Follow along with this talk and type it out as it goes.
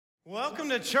Welcome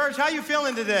to church. How you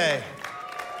feeling today?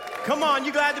 Come on,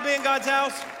 you glad to be in God's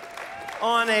house?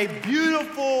 On a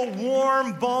beautiful,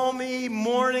 warm, balmy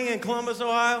morning in Columbus,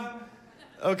 Ohio?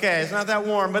 Okay, it's not that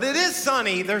warm, but it is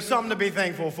sunny. There's something to be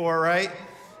thankful for, right?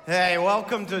 Hey,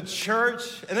 welcome to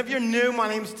church. And if you're new, my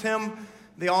name's Tim.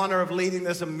 The honor of leading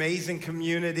this amazing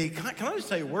community. Can I just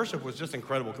tell you, worship was just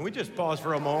incredible. Can we just pause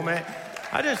for a moment?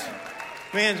 Just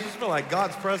feel like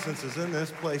God's presence is in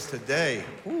this place today.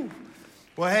 Woo.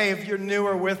 Well, hey, if you're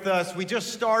newer with us, we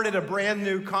just started a brand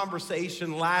new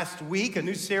conversation last week, a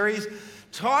new series,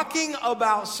 talking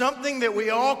about something that we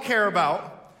all care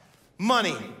about,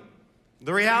 money.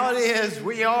 The reality is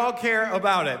we all care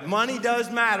about it. Money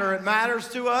does matter. It matters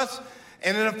to us,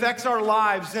 and it affects our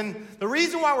lives. And the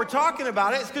reason why we're talking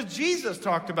about it is because Jesus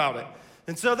talked about it.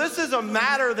 And so this is a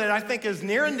matter that I think is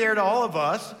near and dear to all of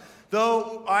us,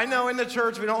 though I know in the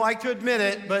church we don't like to admit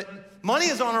it, but money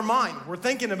is on our mind. We're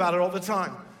thinking about it all the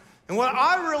time. And what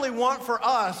I really want for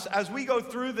us as we go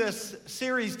through this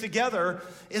series together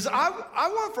is I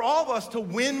want for all of us to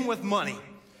win with money.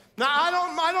 Now,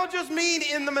 I don't just mean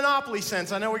in the Monopoly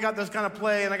sense. I know we got this kind of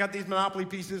play, and I got these Monopoly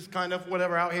pieces kind of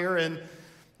whatever out here.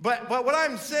 But what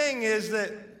I'm saying is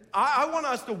that I want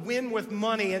us to win with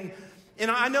money. And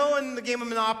I know in the game of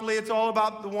Monopoly, it's all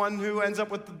about the one who ends up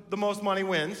with the most money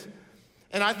wins.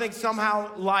 And I think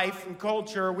somehow life and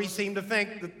culture, we seem to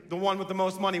think that the one with the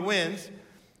most money wins.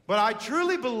 But I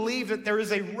truly believe that there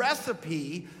is a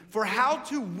recipe for how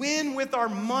to win with our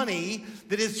money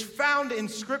that is found in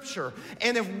Scripture.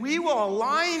 And if we will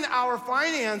align our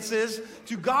finances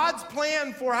to God's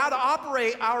plan for how to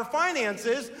operate our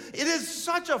finances, it is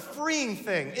such a freeing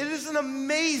thing. It is an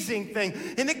amazing thing.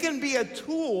 And it can be a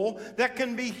tool that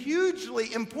can be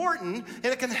hugely important, and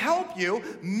it can help you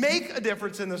make a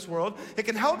difference in this world. It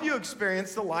can help you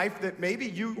experience the life that maybe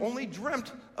you only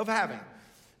dreamt of having.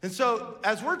 And so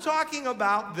as we're talking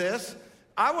about this,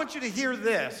 I want you to hear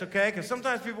this, okay? Because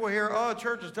sometimes people hear, oh,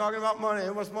 church is talking about money.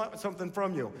 It must want something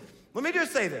from you. Let me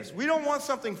just say this. We don't want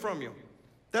something from you.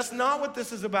 That's not what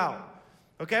this is about,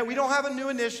 okay? We don't have a new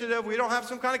initiative. We don't have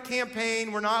some kind of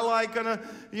campaign. We're not like going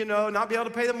to, not be able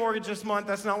to pay the mortgage this month.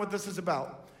 That's not what this is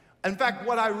about. In fact,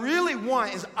 what I really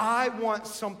want is I want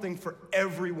something for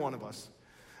every one of us.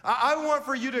 I want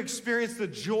for you to experience the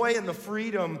joy and the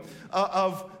freedom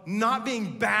of not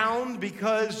being bound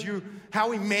because how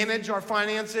we manage our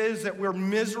finances, that we're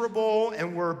miserable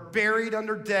and we're buried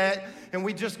under debt and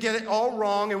we just get it all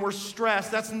wrong and we're stressed.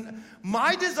 That's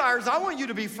my desire is I want you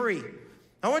to be free.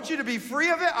 I want you to be free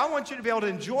of it. I want you to be able to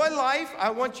enjoy life. I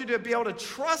want you to be able to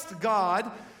trust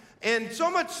God. And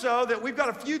so much so that we've got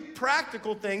a few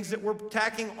practical things that we're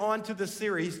tacking onto the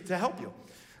series to help you.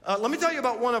 Let me tell you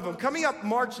about one of them. Coming up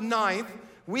March 9th,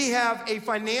 we have a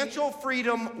financial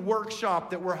freedom workshop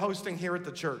that we're hosting here at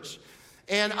the church.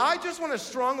 And I just want to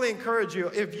strongly encourage you,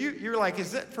 if you're like,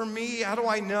 is it for me? How do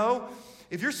I know?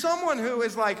 If you're someone who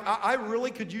is like, I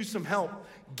really could use some help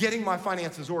getting my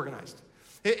finances organized.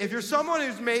 If you're someone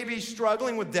who's maybe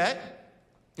struggling with debt,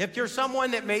 if you're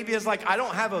someone that maybe is like, I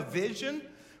don't have a vision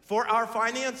for our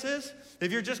finances,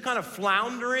 if you're just kind of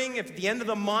floundering, if at the end of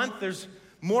the month there's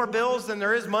more bills than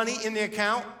there is money in the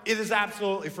account, it is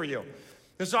absolutely for you.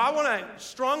 And so I want to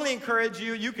strongly encourage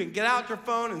you. You can get out your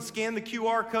phone and scan the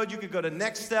QR code. You could go to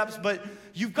Next Steps, but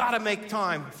you've got to make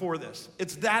time for this.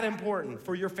 It's that important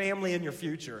for your family and your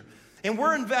future. And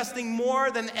we're investing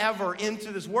more than ever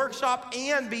into this workshop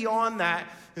and beyond that.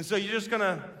 And so you're just going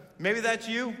to, maybe that's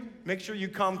you, make sure you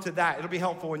come to that. It'll be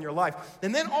helpful in your life.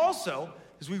 And then also,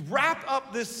 as we wrap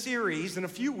up this series in a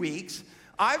few weeks,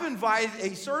 I've invited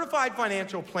a certified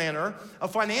financial planner, a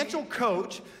financial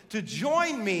coach, to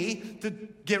join me to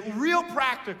get real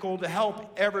practical to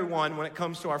help everyone when it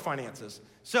comes to our finances.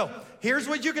 So here's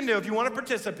what you can do if you want to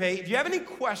participate. If you have any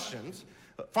questions,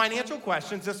 financial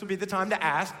questions, this would be the time to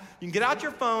ask. You can get out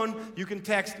your phone. You can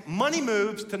text Money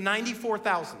Moves to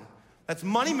 94,000. That's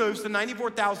Money Moves to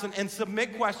 94,000 and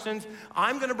submit questions.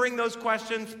 I'm going to bring those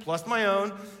questions, plus my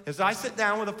own, as I sit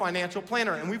down with a financial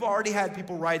planner. And we've already had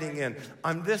people writing in,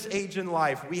 I'm this age in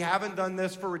life. We haven't done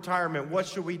this for retirement. What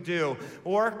should we do?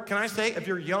 Or can I say, if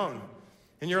you're young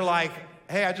and you're like,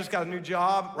 hey, I just got a new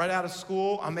job right out of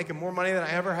school. I'm making more money than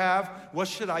I ever have. What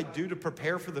should I do to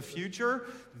prepare for the future?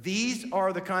 These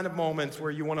are the kind of moments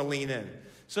where you want to lean in.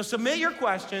 So submit your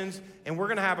questions, and we're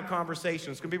going to have a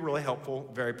conversation. It's going to be really helpful,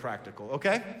 very practical,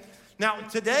 okay? Now,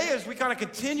 today, as we kind of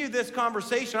continue this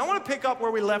conversation, I want to pick up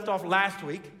where we left off last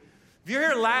week. If you're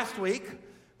here last week,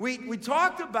 we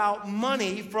talked about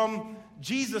money from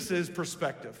Jesus'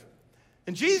 perspective.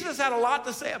 And Jesus had a lot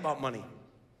to say about money.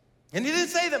 And he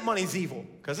didn't say that money's evil,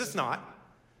 because it's not.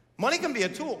 Money can be a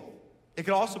tool. It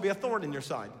could also be a thorn in your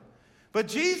side. But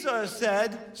Jesus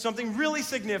said something really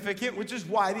significant, which is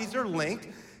why these are linked.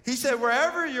 He said,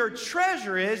 wherever your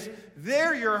treasure is,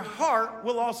 there your heart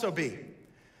will also be.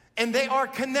 And they are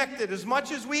connected. As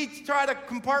much as we try to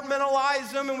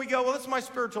compartmentalize them and we go, well, this is my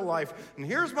spiritual life, and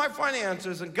here's my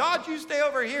finances, and God, you stay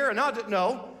over here, and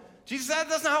no. Jesus said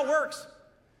that's not how it works.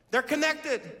 They're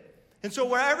connected. And so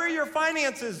wherever your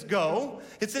finances go,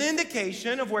 it's an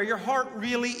indication of where your heart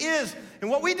really is. And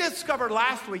what we discovered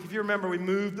last week, if you remember, we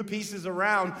moved the pieces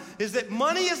around, is that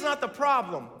money is not the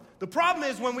problem. The problem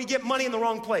is when we get money in the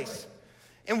wrong place.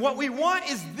 And what we want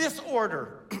is this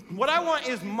order. What I want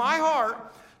is my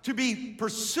heart to be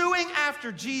pursuing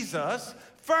after Jesus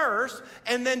first,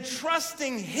 and then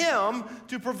trusting him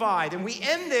to provide. And we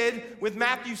ended with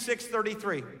Matthew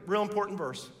 6:33, real important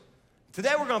verse.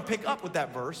 Today we're going to pick up with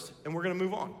that verse, and we're going to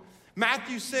move on.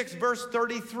 Matthew 6, verse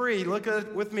 33, look at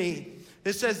it with me.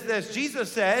 It says this,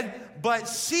 Jesus said, but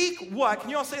seek what? Can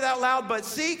you all say that out loud? But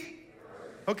seek?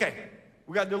 Okay,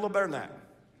 we got to do a little better than that.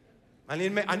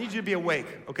 I need you to be awake,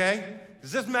 okay?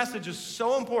 Because this message is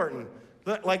so important.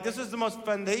 Like, this is the most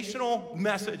foundational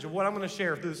message of what I'm going to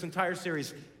share through this entire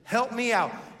series. Help me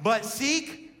out. But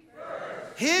seek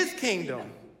his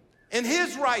kingdom and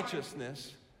his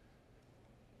righteousness.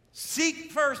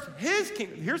 Seek first his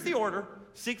kingdom. Here's the order.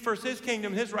 Seek first his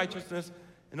kingdom, his righteousness,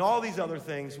 and all these other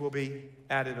things will be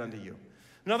added unto you.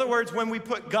 In other words, when we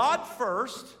put God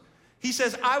first, he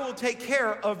says, I will take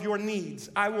care of your needs.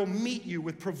 I will meet you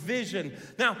with provision.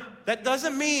 Now, that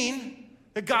doesn't mean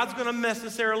that God's going to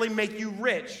necessarily make you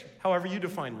rich, however you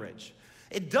define rich.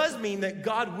 It does mean that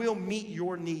God will meet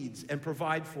your needs and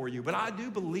provide for you. But I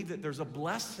do believe that there's a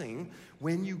blessing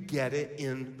when you get it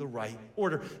in the right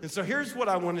order. And so here's what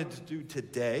I wanted to do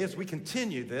today as we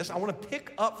continue this. I want to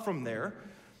pick up from there.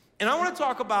 And I want to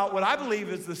talk about what I believe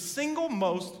is the single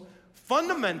most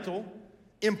fundamental,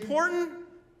 important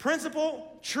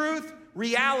principle, truth,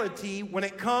 reality when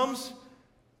it comes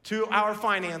to our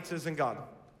finances and God.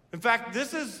 In fact,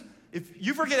 this is, if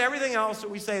you forget everything else that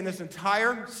we say in this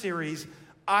entire series,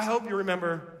 I hope you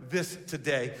remember this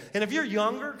today. And if you're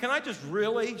younger, can I just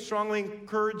really strongly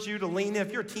encourage you to lean in?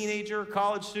 If you're a teenager,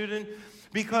 college student,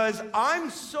 because I'm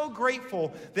so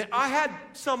grateful that I had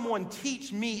someone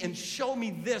teach me and show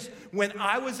me this when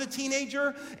I was a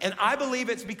teenager, and I believe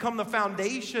it's become the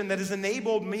foundation that has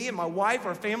enabled me and my wife,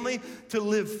 our family, to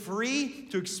live free,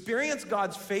 to experience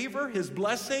God's favor, his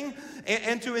blessing,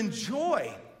 and to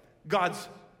enjoy God's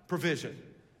provision.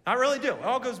 I really do. It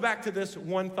all goes back to this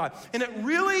one thought. And it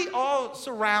really all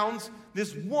surrounds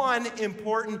this one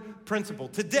important principle.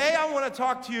 Today, I want to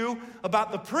talk to you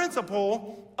about the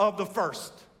principle of the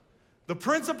first. The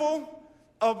principle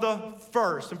of the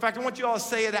first. In fact, I want you all to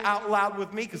say it out loud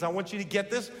with me because I want you to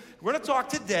get this. We're going to talk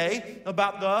today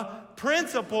about the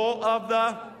principle of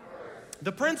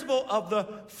the principle of the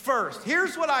first.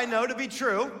 Here's what I know to be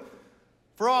true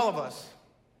for all of us.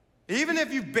 Even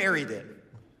if you've buried it,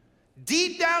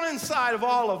 deep down inside of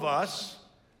all of us,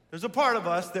 there's a part of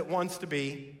us that wants to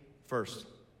be first.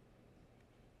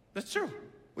 That's true.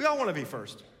 We all want to be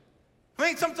first. I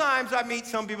mean, sometimes I meet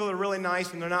some people that are really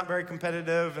nice and they're not very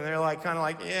competitive, and they're like, kind of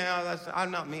like, yeah,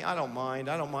 I'm not me. I don't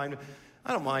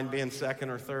mind being second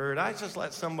or third. I just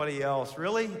let somebody else.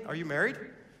 Really? Are you married?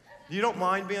 You don't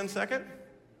mind being second?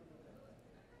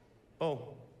 Oh.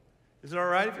 Is it all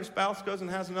right if your spouse goes and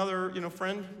has another,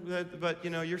 friend, but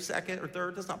you're second or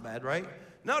third? That's not bad, right?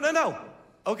 No.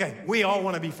 Okay, we all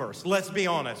want to be first. Let's be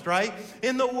honest, right?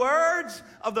 In the words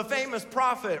of the famous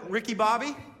prophet, Ricky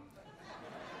Bobby,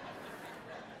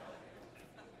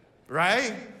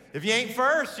 right? If you ain't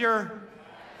first,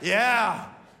 yeah.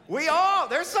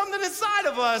 There's something inside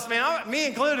of us, man, me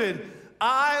included.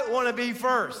 I want to be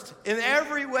first in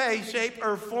every way, shape,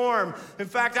 or form. In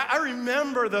fact, I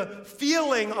remember the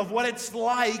feeling of what it's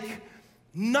like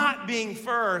not being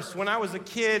first when I was a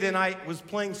kid and I was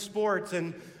playing sports.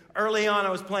 And early on,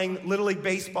 I was playing Little League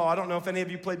Baseball. I don't know if any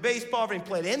of you played baseball, if any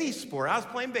played any sport. I was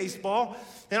playing baseball,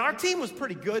 and our team was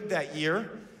pretty good that year.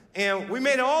 And we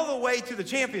made it all the way to the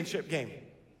championship game.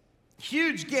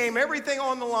 Huge game, everything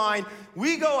on the line.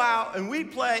 We go out, and we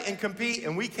play and compete,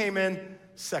 and we came in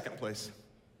second place.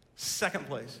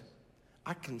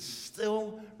 I can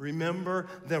still remember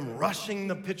them rushing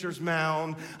the pitcher's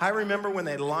mound. I remember when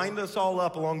they lined us all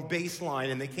up along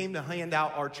baseline and they came to hand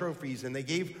out our trophies, and they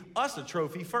gave us a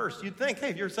trophy first. You'd think, hey,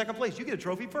 if you're in second place, you get a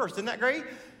trophy first. Isn't that great?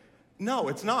 No,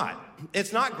 it's not.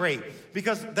 It's not great,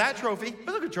 because that trophy, it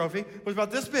was a good trophy, was about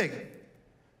this big.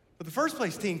 But the first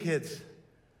place team kids,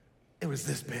 it was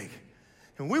this big.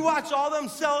 And we watched all them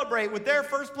celebrate with their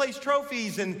first place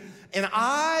trophies, and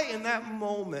I, in that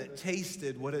moment,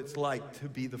 tasted what it's like to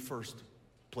be the first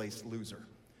place loser.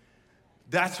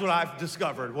 That's what I've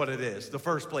discovered what it is. The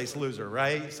first place loser,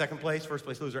 right? Second place, first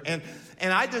place loser. And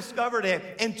I discovered it.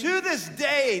 And to this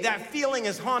day, that feeling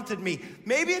has haunted me.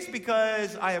 Maybe it's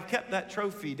because I have kept that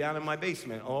trophy down in my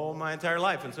basement all my entire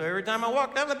life. And so every time I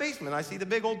walk down the basement, I see the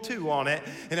big old 2 on it.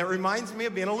 And it reminds me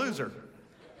of being a loser.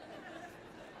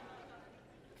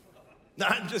 No,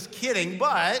 I'm just kidding,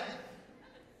 but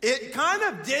it kind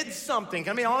of did something.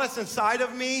 Can I be honest, inside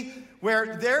of me,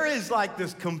 where there is like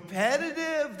this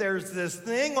competitive, there's this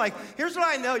thing, like, here's what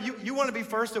I know. You want to be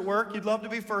first at work. You'd love to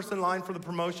be first in line for the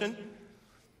promotion,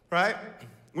 right?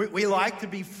 We like to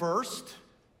be first.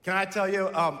 Can I tell you,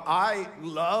 I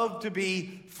love to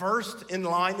be first in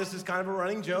line. This is kind of a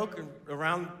running joke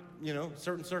around,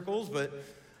 certain circles, but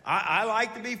I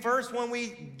like to be first when we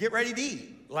get ready to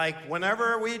eat. Like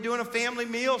whenever we're doing a family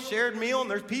meal, shared meal, and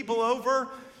there's people over,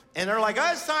 and they're like,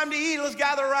 it's time to eat. Let's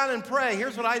gather around and pray.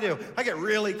 Here's what I do. I get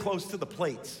really close to the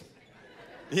plates.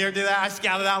 You ever do that? I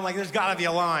scout it out. I'm like, there's got to be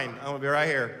a line. I'm going to be right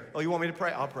here. Oh, you want me to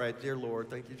pray? I'll pray. Dear Lord,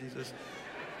 thank you, Jesus.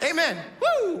 Amen.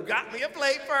 Woo! Got me a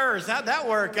plate first. How'd that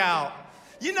work out?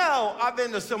 I've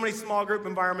been to so many small group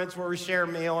environments where we share a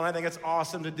meal, and I think it's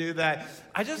awesome to do that.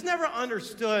 I just never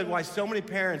understood why so many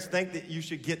parents think that you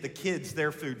should get the kids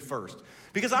their food first.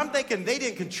 Because I'm thinking they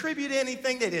didn't contribute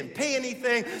anything, they didn't pay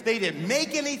anything, they didn't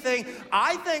make anything.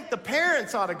 I think the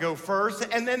parents ought to go first,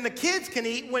 and then the kids can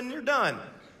eat when you're done.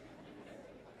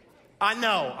 I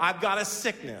know, I've got a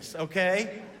sickness,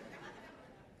 okay?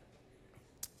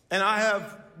 And I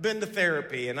have been to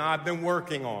therapy, and I've been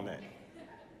working on it,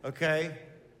 okay?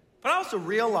 But I also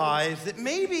realize that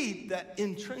maybe that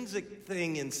intrinsic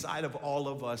thing inside of all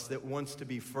of us that wants to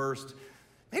be first,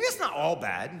 maybe it's not all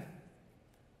bad.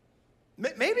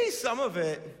 Maybe some of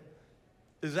it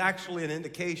is actually an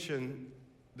indication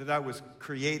that I was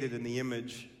created in the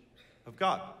image of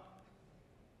God.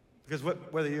 Because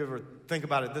whether you ever think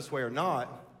about it this way or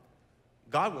not,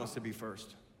 God wants to be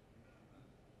first.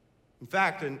 In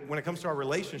fact, and when it comes to our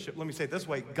relationship, let me say it this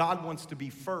way, God wants to be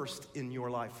first in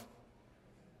your life.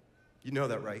 You know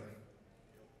that, right?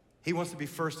 He wants to be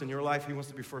first in your life. He wants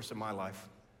to be first in my life.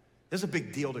 This is a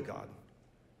big deal to God.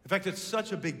 In fact, it's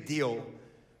such a big deal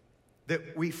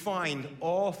that we find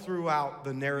all throughout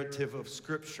the narrative of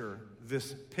Scripture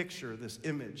this picture, this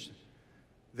image,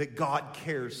 that God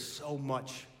cares so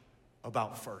much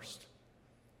about first.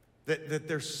 That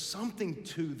there's something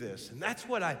to this. And that's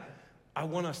what I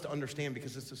want us to understand,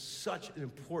 because this is such an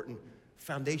important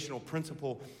foundational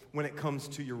principle when it comes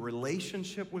to your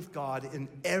relationship with God in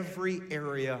every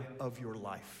area of your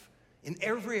life. In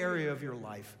every area of your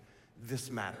life,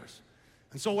 this matters.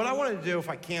 And so what I want to do, if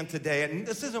I can today, and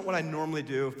this isn't what I normally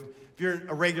do. If you're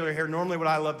a regular here, normally what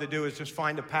I love to do is just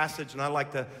find a passage, and I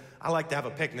like to have a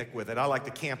picnic with it. I like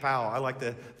to camp out. I like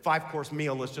the 5-course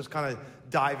meal. Let's just kind of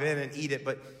dive in and eat it.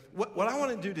 But what I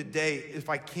want to do today, if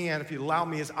I can, if you allow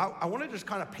me, is I want to just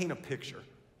kind of paint a picture.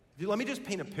 Let me just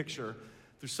paint a picture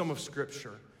through some of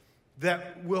Scripture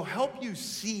that will help you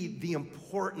see the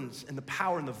importance and the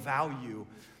power and the value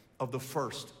of the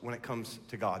first when it comes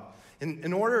to God.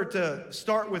 In order to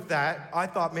start with that, I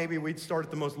thought maybe we'd start at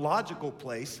the most logical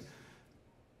place,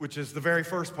 which is the very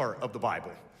first part of the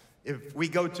Bible. If we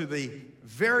go to the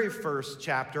very first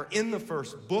chapter in the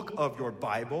first book of your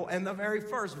Bible and the very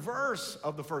first verse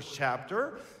of the first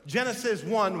chapter, Genesis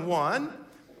 1:1,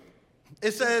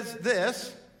 it says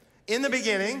this, in the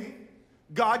beginning,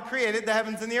 God created the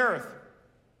heavens and the earth.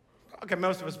 Okay,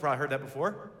 most of us probably heard that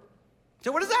before.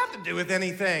 So what does that have to do with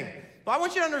anything? Well, I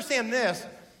want you to understand this.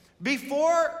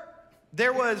 Before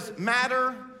there was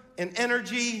matter and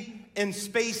energy and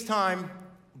space-time,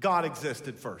 God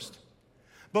existed first.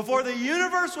 Before the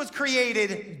universe was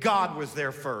created, God was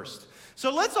there first.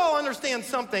 So let's all understand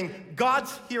something.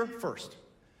 God's here first.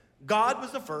 God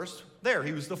was the first there.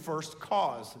 He was the first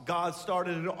cause. God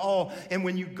started it all. And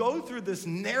when you go through this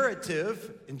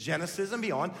narrative in Genesis and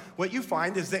beyond, what you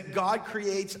find is that God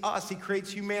creates us. He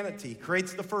creates humanity. He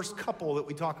creates the first couple that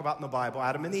we talk about in the Bible,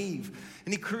 Adam and Eve.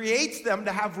 And he creates them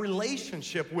to have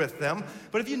relationship with them.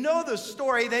 But if you know the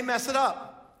story, they mess it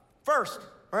up first,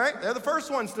 all right? They're the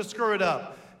first ones to screw it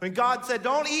up. When God said,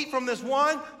 don't eat from this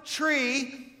one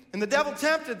tree, and the devil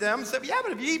tempted them and said, yeah,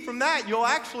 but if you eat from that, you'll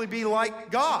actually be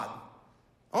like God.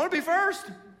 I want to be first.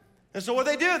 And so what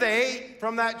they do, they ate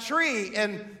from that tree,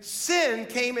 and sin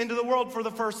came into the world for the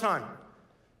first time.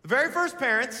 The very first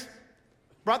parents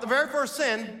brought the very first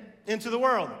sin into the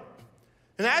world.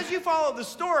 And as you follow the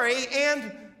story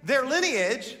and their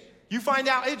lineage, you find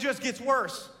out it just gets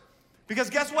worse. Because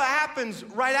guess what happens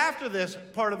right after this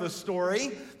part of the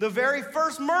story? The very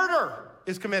first murder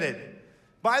is committed.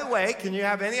 By the way, can you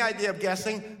have any idea of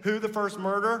guessing who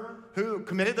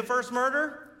committed the first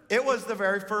murder? It was the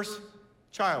very first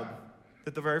child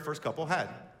that the very first couple had,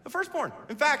 the firstborn.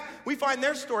 In fact, we find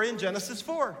their story in Genesis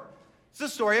 4. It's the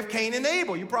story of Cain and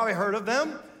Abel. You probably heard of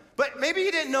them. But maybe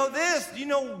you didn't know this. Do you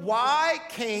know why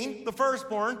Cain, the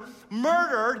firstborn,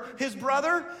 murdered his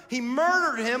brother? He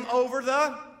murdered him over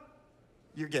the...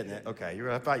 You're getting it. Okay.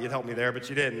 I thought you'd help me there, but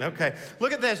you didn't. Okay.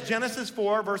 Look at this. Genesis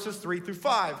 4, verses 3 through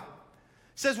 5. It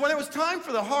says, when it was time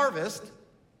for the harvest,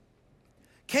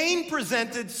 Cain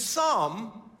presented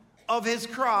some of his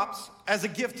crops as a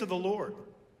gift to the Lord.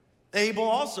 Abel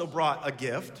also brought a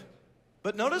gift.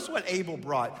 But notice what Abel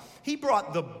brought. He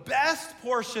brought the best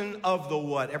portion of the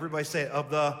what? Everybody say it.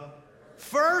 Of the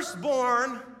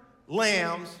firstborn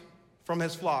lambs from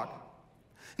his flock.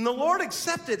 And the Lord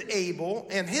accepted Abel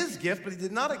and his gift, but he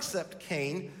did not accept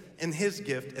Cain and his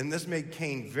gift. And this made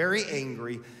Cain very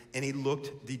angry, and he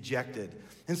looked dejected.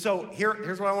 And so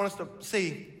here's what I want us to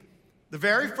see. The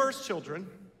very first children,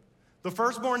 the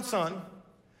firstborn son,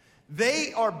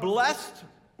 they are blessed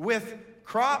with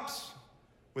crops,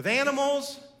 with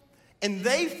animals, and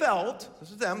they felt,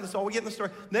 this is them, this is all we get in the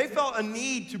story, they felt a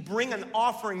need to bring an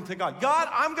offering to God. God,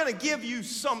 I'm going to give you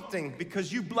something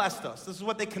because you blessed us. This is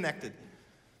what they connected.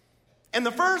 And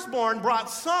the firstborn brought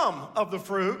some of the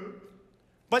fruit,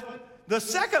 but the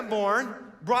secondborn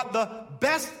brought the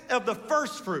best of the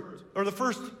first fruit, or the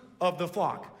first of the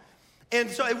flock. And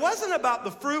so it wasn't about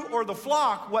the fruit or the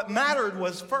flock. What mattered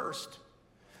was first.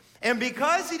 And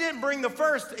because he didn't bring the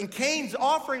first and Cain's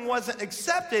offering wasn't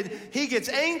accepted, he gets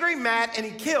angry, mad, and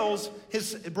he kills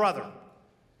his brother.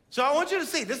 So I want you to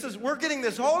see, we're getting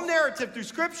this whole narrative through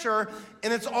Scripture,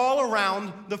 and it's all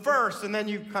around the first. And then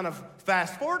you kind of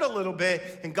fast forward a little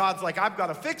bit, and God's like, I've got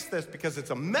to fix this because it's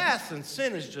a mess, and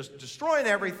sin is just destroying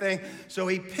everything. So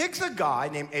he picks a guy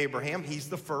named Abraham. He's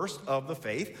the first of the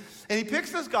faith. And he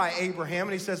picks this guy, Abraham,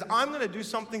 and he says, I'm going to do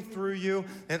something through you,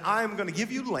 and I'm going to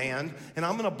give you land, and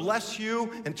I'm going to bless you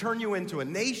and turn you into a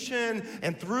nation,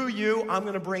 and through you, I'm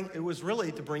going to it was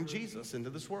really to bring Jesus into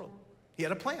this world. He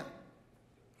had a plan.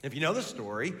 If you know the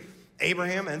story,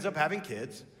 Abraham ends up having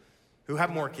kids who have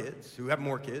more kids, who have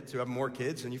more kids, who have more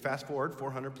kids, and you fast forward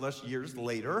 400 plus years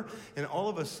later, and all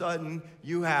of a sudden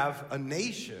you have a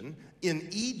nation in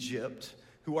Egypt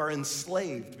who are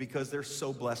enslaved because they're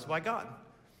so blessed by God.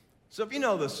 So if you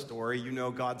know the story, you know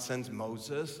God sends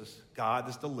Moses,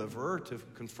 this deliverer, to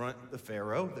confront the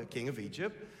Pharaoh, the king of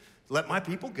Egypt. Let my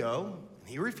people go, and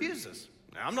he refuses.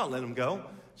 Now, I'm not letting him go.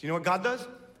 So you know what God does?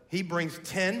 He brings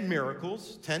 10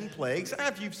 miracles, 10 plagues.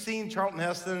 If you've seen Charlton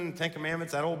Heston, 10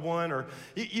 Commandments, that old one, or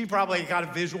you probably got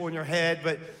a visual in your head,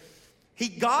 but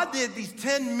God did these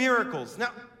 10 miracles.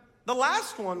 Now, the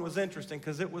last one was interesting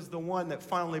because it was the one that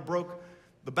finally broke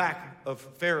the back of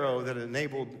Pharaoh that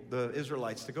enabled the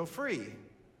Israelites to go free.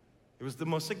 It was the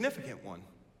most significant one.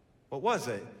 What was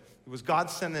it? It was God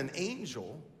sent an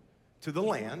angel to the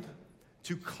land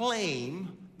to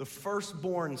claim the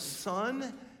firstborn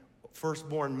son,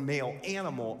 firstborn male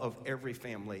animal of every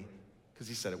family, because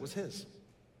he said it was his.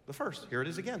 The first. Here it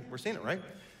is again. We're seeing it, right?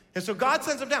 And so God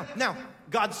sends them down. Now,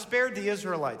 God spared the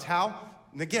Israelites. How?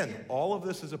 And again, all of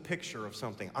this is a picture of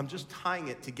something. I'm just tying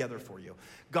it together for you.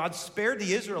 God spared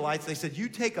the Israelites. They said, you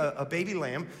take a baby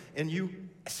lamb and you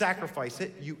sacrifice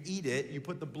it, you eat it, you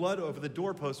put the blood over the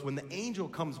doorpost. When the angel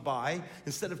comes by,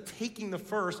 instead of taking the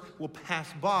first, we'll pass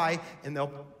by and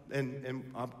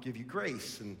I'll give you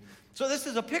grace. And so this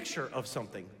is a picture of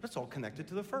something. That's all connected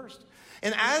to the first.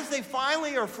 And as they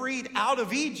finally are freed out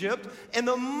of Egypt, and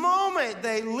the moment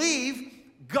they leave,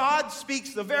 God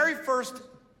speaks the very first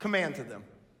command to them.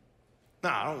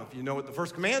 Now, I don't know if you know what the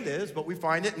first command is, but we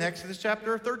find it in Exodus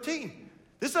chapter 13.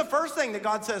 This is the first thing that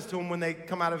God says to them when they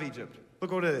come out of Egypt.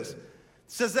 Look what it is. It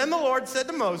says, then the Lord said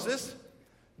to Moses,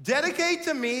 dedicate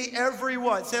to me every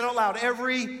what? Say it out loud.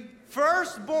 Every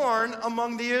firstborn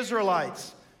among the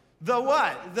Israelites. The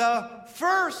what? The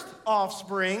first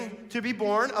offspring to be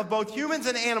born of both humans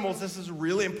and animals. This is a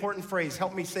really important phrase.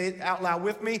 Help me say it out loud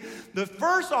with me. The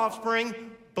first offspring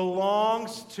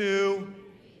belongs to...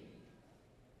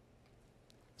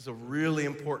 This is a really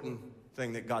important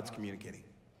thing that God's communicating.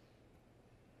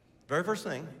 Very first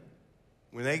thing,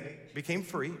 when they became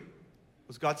free,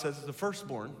 was God says, the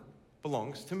firstborn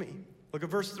belongs to me. Look at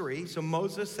verse 3. So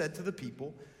Moses said to the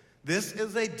people, this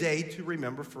is a day to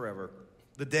remember forever.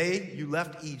 The day you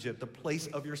left Egypt, the place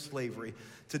of your slavery.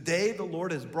 Today the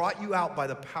Lord has brought you out by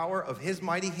the power of his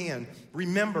mighty hand.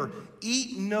 Remember,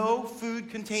 eat no food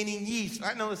containing yeast.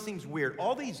 I know this seems weird.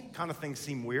 All these kind of things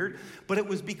seem weird, but it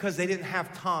was because they didn't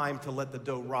have time to let the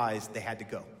dough rise. They had to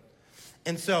go.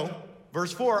 And so,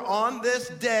 verse 4, on this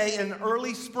day in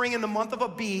early spring in the month of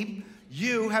Abib,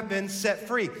 you have been set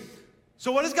free.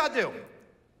 So what does God do?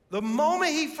 The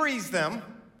moment he frees them,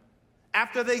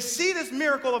 after they see this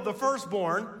miracle of the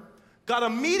firstborn, God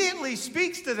immediately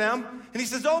speaks to them, and he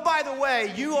says, oh, by the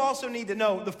way, you also need to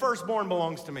know the firstborn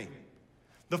belongs to me.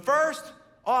 The first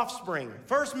offspring,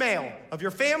 first male of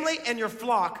your family and your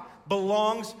flock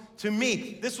belongs to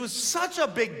me. This was such a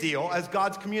big deal as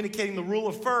God's communicating the rule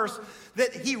of first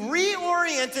that he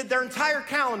reoriented their entire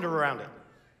calendar around it.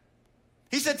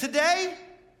 He said, today,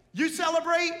 you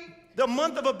celebrate the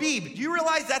month of Abib. Do you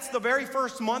realize that's the very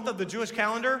first month of the Jewish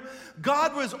calendar?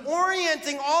 God was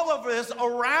orienting all of this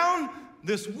around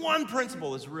this one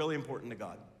principle that's really important to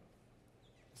God.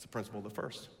 It's the principle of the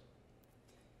first.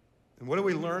 And what do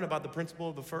we learn about the principle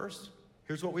of the first?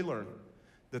 Here's what we learn,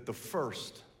 that the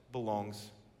first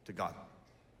belongs to God.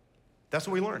 That's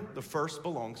what we learn. The first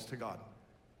belongs to God.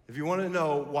 If you want to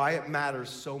know why it matters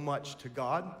so much to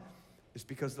God, it's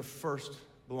because the first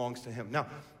belongs to him. Now,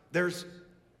 there's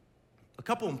a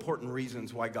couple important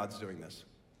reasons why God's doing this.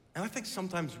 And I think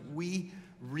sometimes we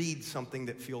read something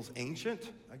that feels ancient.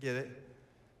 I get it.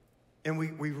 And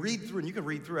we read through, and you can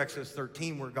read through Exodus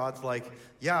 13 where God's like,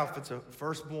 yeah, if it's a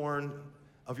firstborn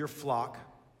of your flock,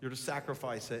 you're to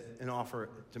sacrifice it and offer it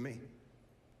to me.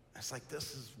 It's like,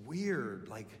 this is weird.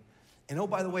 Like, and oh,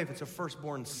 by the way, if it's a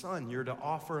firstborn son, you're to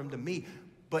offer him to me.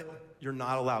 But you're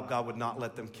not allowed. God would not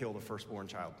let them kill the firstborn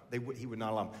child. He would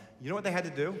not allow them. You know what they had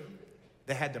to do?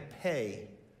 They had to pay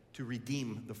to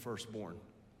redeem the firstborn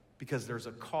because there's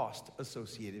a cost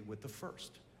associated with the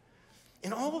first.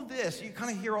 In all of this, you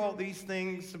kind of hear all these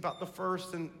things about the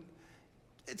first, and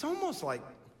it's almost like,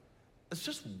 it's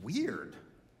just weird.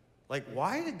 Like,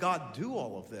 why did God do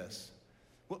all of this?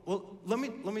 Well, let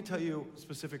me tell you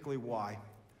specifically why.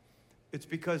 It's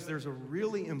because there's a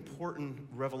really important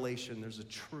revelation. There's a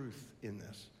truth in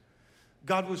this.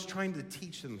 God was trying to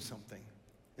teach them something.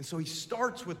 And so he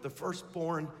starts with the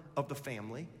firstborn of the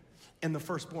family and the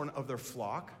firstborn of their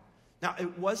flock. Now,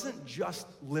 it wasn't just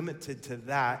limited to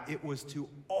that. It was to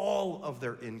all of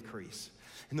their increase.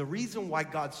 And the reason why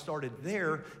God started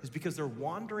there is because they're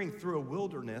wandering through a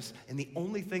wilderness, and the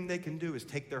only thing they can do is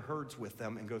take their herds with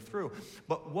them and go through.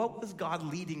 But what was God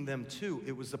leading them to?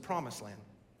 It was the promised land.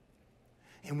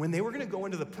 And when they were going to go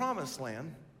into the promised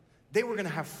land, they were going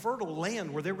to have fertile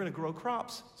land where they were going to grow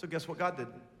crops. So guess what God did?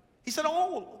 He said,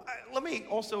 let me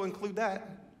also include that.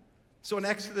 So in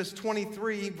Exodus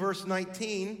 23, verse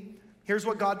 19, here's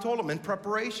what God told them in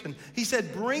preparation. He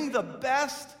said, bring the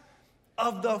best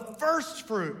of the first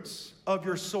fruits of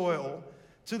your soil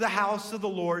to the house of the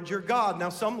Lord your God. Now,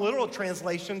 some literal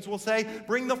translations will say,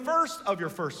 bring the first of your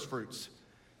first fruits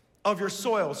of your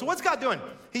soil. So what's God doing?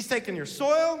 He's taking your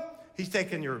soil, he's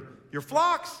taking your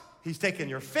flocks, he's taking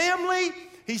your family,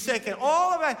 he's taking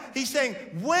all of it. He's saying,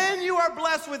 when you are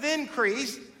blessed with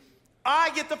increase,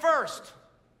 I get the first.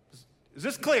 Is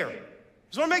this clear?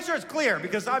 Just want to make sure it's clear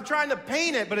because I'm trying to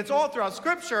paint it, but it's all throughout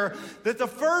Scripture that the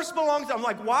first belongs to. I'm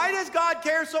like, why does God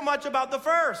care so much about the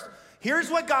first?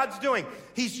 Here's what God's doing.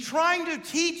 He's trying to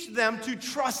teach them to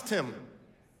trust him.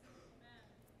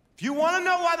 If you want to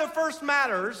know why the first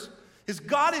matters, is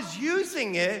God is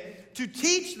using it to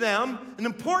teach them an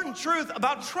important truth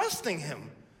about trusting him.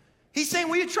 He's saying,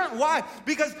 will you trust? Why?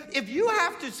 Because if you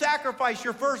have to sacrifice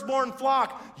your firstborn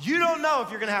flock, you don't know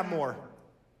if you're going to have more.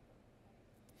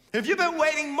 If you've been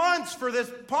waiting months for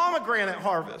this pomegranate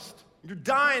harvest, you're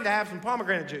dying to have some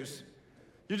pomegranate juice.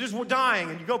 You're just dying,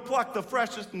 and you go pluck the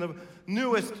freshest and the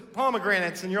newest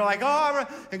pomegranates, and you're like, oh,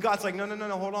 and God's like, no,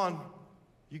 hold on.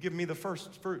 You give me the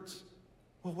first fruits.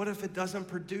 Well, what if it doesn't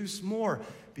produce more?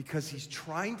 Because he's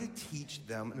trying to teach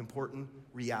them an important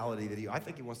reality that I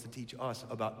think he wants to teach us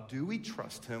about, do we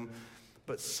trust him?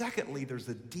 But secondly, there's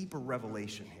a deeper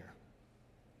revelation here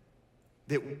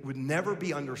that would never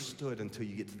be understood until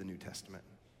you get to the New Testament.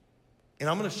 And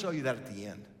I'm going to show you that at the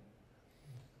end.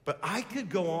 But I could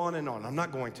go on and on. I'm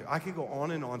not going to. I could go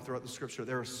on and on throughout the Scripture.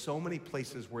 There are so many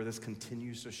places where this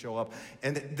continues to show up.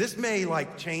 And this may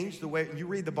change the way you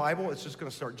read the Bible. It's just going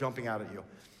to start jumping out at you.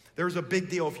 There was a big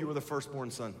deal if you were the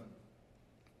firstborn son.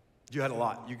 You had a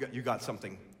lot. You got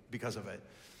something because of it.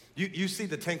 You see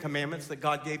the 10 Commandments that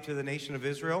God gave to the nation of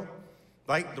Israel?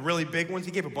 Right? The really big ones,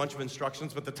 he gave a bunch of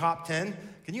instructions, but the top 10,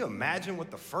 can you imagine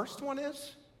what the first one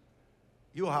is?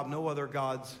 You will have no other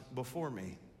gods before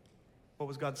me. What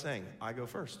was God saying? I go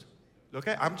first.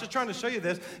 Okay, I'm just trying to show you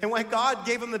this. And when God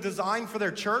gave them the design for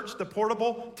their church, the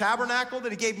portable tabernacle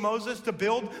that he gave Moses to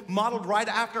build, modeled right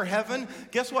after heaven,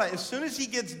 guess what? As soon as he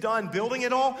gets done building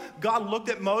it all, God looked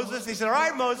at Moses. He said, all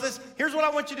right, Moses, here's what I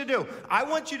want you to do. I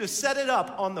want you to set it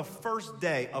up on the first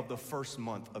day of the first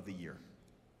month of the year.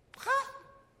 Huh?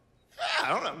 I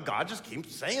don't know. God just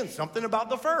keeps saying something about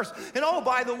the first. And oh,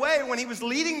 by the way, when he was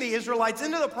leading the Israelites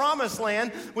into the promised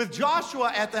land with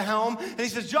Joshua at the helm, and he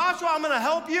says, Joshua, I'm going to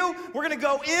help you. We're going to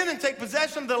go in and take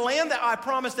possession of the land that I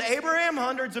promised to Abraham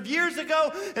hundreds of years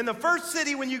ago. And the first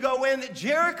city when you go in,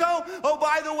 Jericho, oh,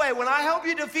 by the way, when I help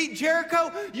you defeat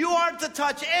Jericho, you aren't to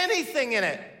touch anything in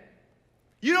it.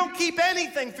 You don't keep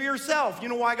anything for yourself. You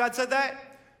know why God said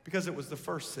that? Because it was the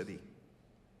first city.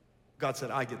 God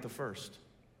said, I get the first.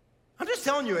 I'm just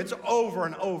telling you, it's over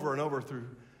and over and over through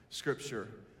Scripture.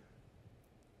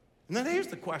 And then here's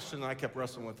the question that I kept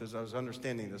wrestling with as I was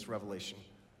understanding this revelation.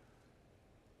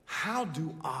 How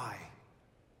do I,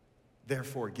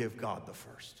 therefore, give God the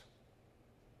first?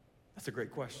 That's a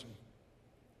great question.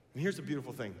 And here's the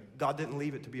beautiful thing. God didn't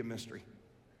leave it to be a mystery.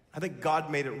 I think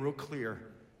God made it real clear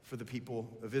for the people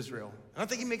of Israel. And I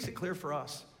think he makes it clear for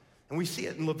us. And we see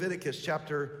it in Leviticus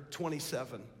chapter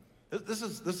 27. This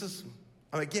is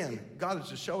again, God is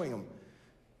just showing them.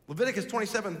 Leviticus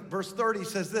 27, verse 30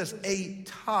 says this, a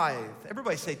tithe.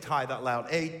 Everybody say tithe out loud.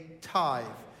 A tithe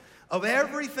of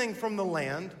everything from the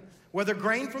land, whether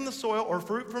grain from the soil or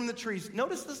fruit from the trees.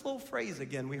 Notice this little phrase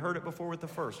again. We heard it before with the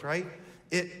first, right?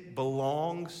 It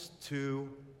belongs to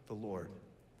the Lord.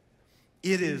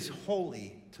 It is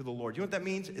holy to the Lord. You know what that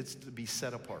means? It's to be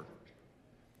set apart.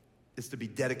 It's to be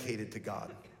dedicated to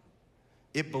God.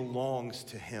 It belongs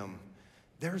to him.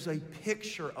 There's a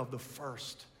picture of the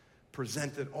first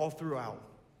presented all throughout.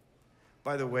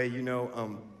 By the way, you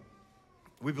know,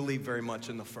 we believe very much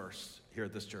in the first here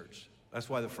at this church. That's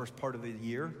why the first part of the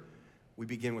year, we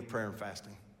begin with prayer and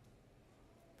fasting.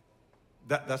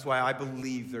 That's why I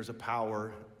believe there's a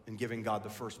power in giving God the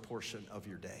first portion of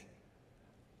your day.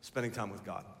 Spending time with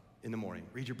God in the morning.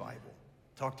 Read your Bible.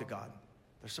 Talk to God.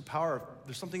 There's a power,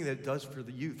 there's something that it does for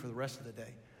the youth for the rest of the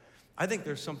day. I think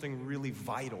there's something really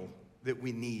vital that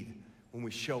we need when we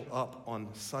show up on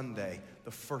Sunday,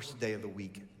 the first day of the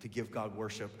week, to give God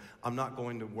worship. I'm not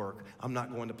going to work. I'm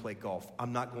not going to play golf.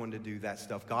 I'm not going to do that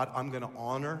stuff. God, I'm going to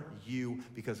honor you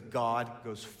because God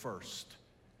goes first.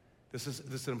 This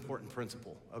is an important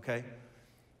principle, okay?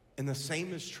 And the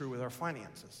same is true with our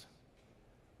finances.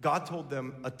 God told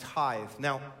them a tithe.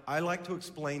 Now, I like to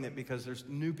explain it because there's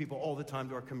new people all the time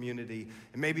to our community,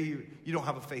 and maybe you don't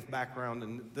have a faith background,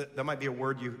 and that might be a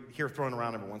word you hear thrown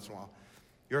around every once in a while.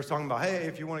 You're talking about, hey,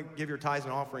 if you want to give your tithes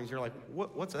and offerings, you're like,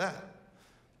 what's that?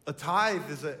 A tithe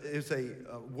is a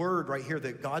word right here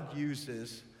that God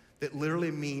uses that literally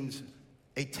means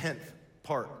a tenth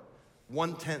part,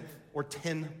 1/10 or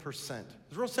 10%.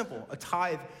 It's real simple. A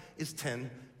tithe is 10%.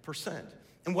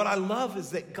 And what I love is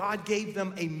that God gave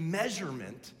them a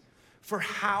measurement for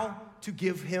how to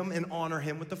give him and honor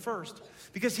him with the first.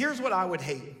 Because here's what I would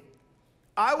hate.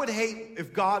 I would hate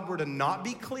if God were to not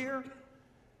be clear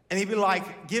and he'd be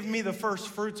like, give me the first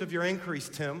fruits of your increase,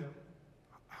 Tim.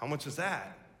 How much is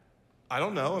that? I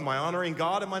don't know. Am I honoring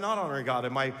God? Am I not honoring God?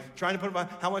 Am I trying to put it,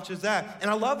 how much is that?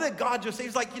 And I love that God just,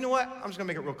 he's like, you know what? I'm just gonna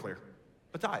make it real clear.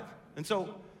 A tithe. And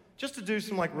so just to do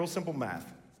some like real simple math.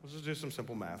 Let's just do some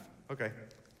simple math. Okay,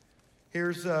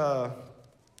 here's $10.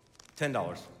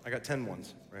 I got 10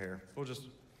 ones right here.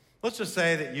 Let's just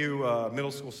say that you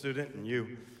middle school student and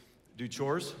you do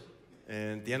chores,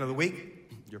 and at the end of the week,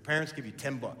 your parents give you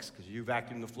 $10 because you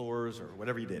vacuumed the floors or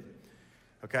whatever you did.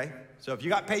 Okay, so if you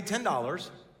got paid $10,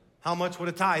 how much would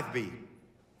a tithe be?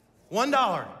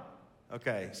 $1.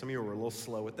 Okay, some of you were a little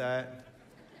slow with that.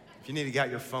 If you need to get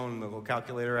your phone, the little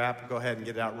calculator app, go ahead and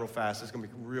get it out real fast. It's gonna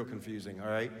be real confusing, all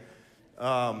right?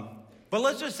 But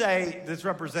let's just say this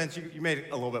represents, you made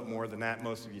a little bit more than that.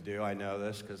 Most of you do, I know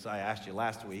this, because I asked you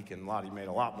last week, and a lot of you made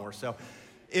a lot more. So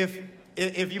if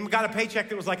you got a paycheck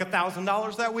that was like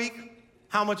 $1,000 that week,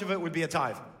 how much of it would be a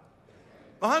tithe?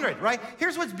 100, right?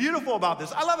 Here's what's beautiful about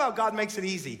this. I love how God makes it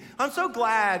easy. I'm so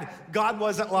glad God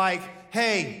wasn't like,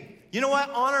 hey, you know what?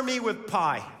 Honor me with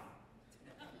pi.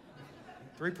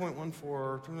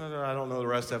 3.14, I don't know the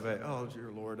rest of it. Oh, dear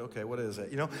Lord, okay, what is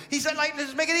it? You know, he said, like,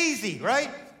 just make it easy,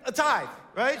 right? A tithe,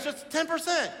 right? It's just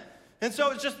 10%. And so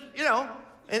it's just, you know,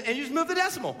 and you just move the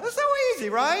decimal. That's so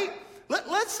easy, right?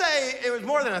 Let's say it was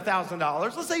more than $1,000.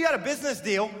 Let's say you had a business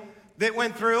deal that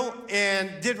went through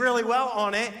and did really well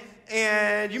on it,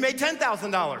 and you made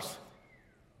 $10,000.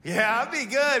 Yeah, that'd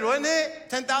be good, wouldn't it?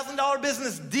 $10,000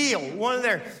 business deal, one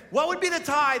there. What would be the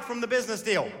tithe from the business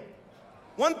deal?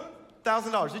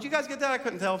 $1,000. Did you guys get that? I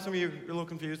couldn't tell if some of you are a little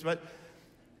confused, but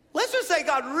let's just say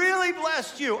God really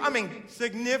blessed you. I mean,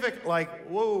 significant, like,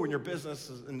 whoa, in your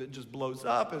business, and it just blows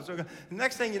up. And so the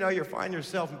next thing you know, you find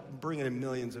yourself bringing in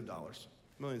millions of dollars.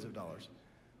 Millions of dollars.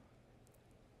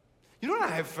 You know what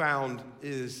I have found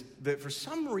is that for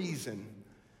some reason,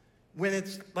 when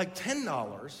it's like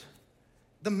 $10,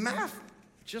 the math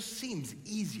just seems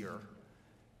easier.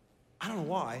 I don't know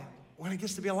why, when it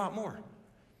gets to be a lot more.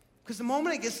 Because the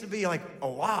moment it gets to be like a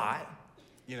lot,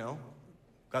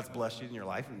 God's blessed you in your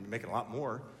life and you're making a lot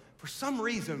more. For some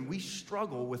reason, we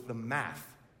struggle with the math.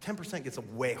 10% gets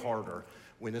way harder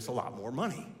when it's a lot more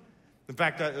money. In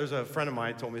fact, there's a friend of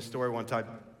mine told me a story one time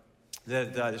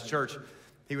that his church,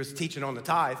 he was teaching on the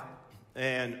tithe.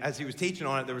 And as he was teaching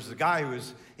on it, there was a guy who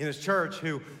was in his church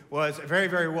who was a very,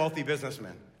 very wealthy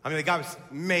businessman. I mean, the guy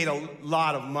made a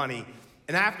lot of money.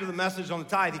 And after the message on the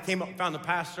tithe, he came up and found the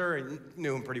pastor and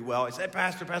knew him pretty well. He said,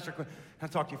 Pastor, can I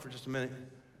talk to you for just a minute?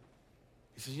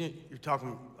 He says, you're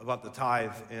talking about the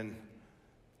tithe, and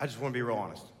I just want to be real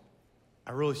honest.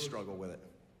 I really struggle with it.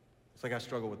 It's like I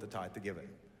struggle with the tithe to give it.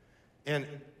 And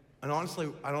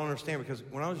honestly, I don't understand, because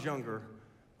when I was younger,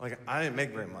 I didn't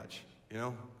make very much,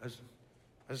 I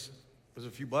was a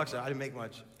few bucks. I didn't make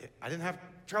much. I didn't have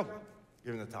trouble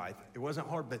giving the tithe. It wasn't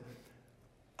hard, but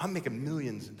I'm making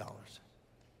millions of dollars.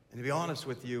 And to be honest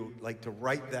with you, to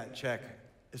write that check,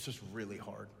 it's just really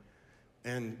hard.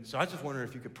 And so I just wonder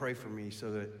if you could pray for me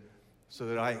so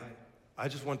that I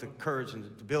just want the courage and the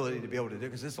ability to be able to do it,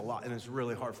 because it's a lot, and it's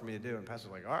really hard for me to do. And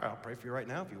Pastor's like, all right, I'll pray for you right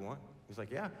now if you want. He's like,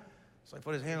 yeah. So I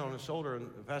put his hand on his shoulder, and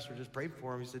the pastor just prayed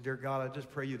for him. He said, Dear God, I just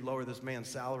pray you'd lower this man's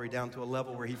salary down to a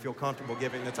level where he'd feel comfortable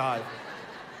giving the tithe.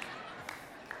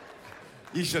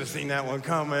 You should have seen that one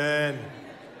coming.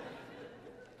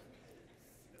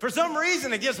 For some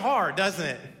reason, it gets hard, doesn't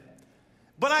it?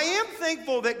 But I am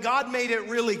thankful that God made it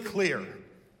really clear.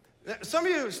 Some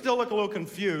of you still look a little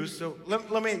confused, so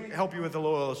let me help you with a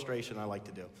little illustration I like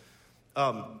to do.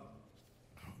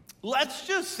 Let's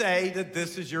just say that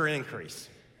this is your increase,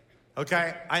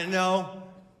 okay? I know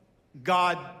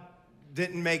God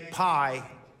didn't make pi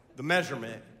the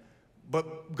measurement,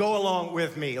 but go along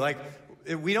with me.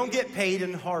 We don't get paid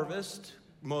in harvest,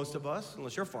 most of us,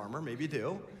 unless you're a farmer, maybe you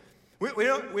do. We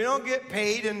don't get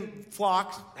paid in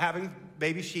flocks, having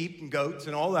baby sheep and goats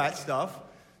and all that stuff.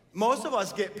 Most of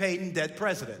us get paid in dead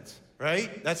presidents,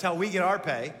 right? That's how we get our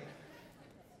pay.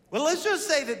 Well, let's just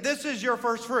say that this is your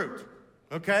first fruit,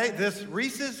 okay? This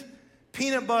Reese's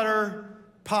peanut butter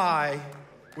pie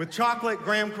with chocolate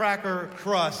graham cracker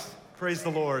crust, praise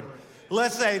the Lord.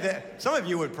 Let's say that some of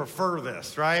you would prefer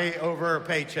this, right, over a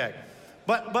paycheck.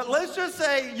 But let's just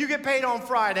say you get paid on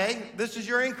Friday. This is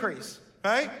your increase,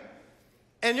 right?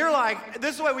 And you're like,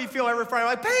 this is the way we feel every Friday,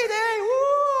 like, payday, woo,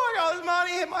 I got this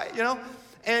money,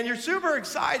 and you're super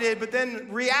excited, but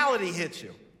then reality hits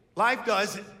you. Life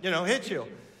does, hit you.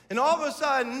 And all of a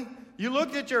sudden, you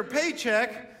looked at your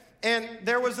paycheck, and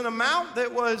there was an amount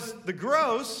that was the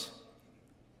gross,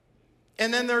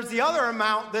 and then there's the other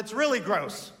amount that's really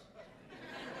gross.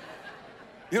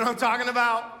 You know what I'm talking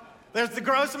about? There's the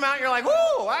gross amount, you're like,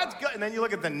 woo, that's good. And then you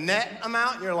look at the net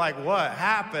amount, and you're like, what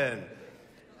happened?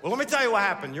 Well, let me tell you what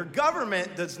happened. Your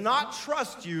government does not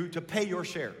trust you to pay your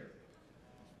share.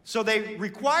 So they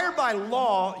require by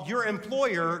law your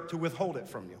employer to withhold it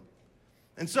from you.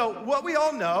 And so what we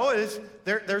all know is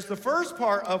there's the first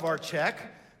part of our check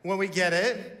when we get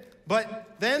it,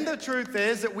 but then the truth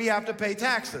is that we have to pay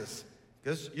taxes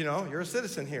because, you're a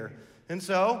citizen here. And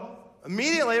so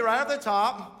immediately right at the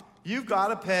top, you've got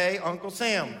to pay Uncle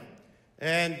Sam.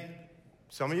 And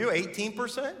some of you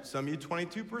 18%, some of you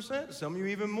 22%, some of you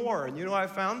even more. And you know what I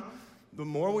found? The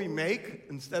more we make,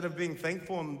 instead of being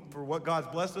thankful for what God's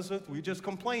blessed us with, we just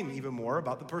complain even more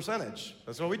about the percentage.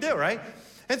 That's what we do, right?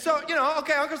 And so,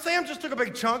 okay, Uncle Sam just took a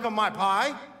big chunk of my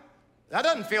pie. That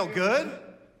doesn't feel good.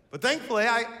 But thankfully,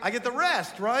 I get the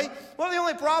rest, right? Well, the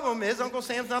only problem is Uncle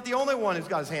Sam's not the only one who's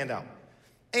got his hand out.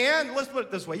 And let's put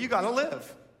it this way, you got to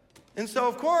live. And so,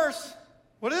 of course,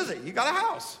 what is it? You got a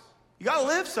house. You got to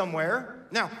live somewhere.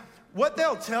 Now, what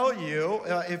they'll tell you,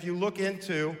 if you look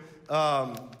into,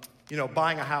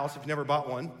 buying a house, if you've never bought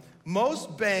one,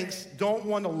 most banks don't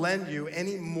want to lend you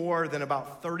any more than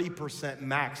about 30%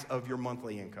 max of your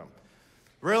monthly income.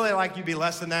 Really, you'd be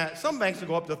less than that. Some banks will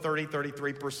go up to 30,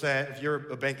 33%. If you're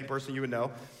a banking person, you would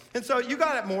know. And so you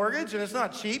got a mortgage, and it's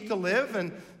not cheap to live,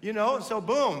 and, so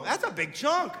boom, that's a big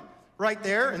chunk right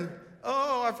there. And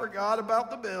oh, I forgot about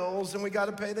the bills, and we got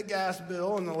to pay the gas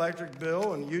bill and the electric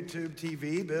bill and YouTube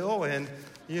TV bill, and,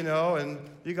 and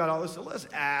you got all this. So let's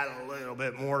add a little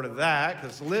bit more to that,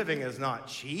 because living is not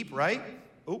cheap, right?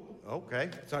 Oh, okay,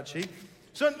 it's not cheap.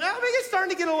 So now it's starting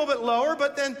to get a little bit lower,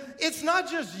 but then it's not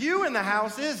just you in the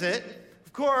house, is it?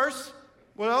 Of course,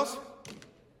 what else?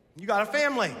 You got a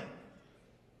family.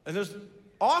 And it's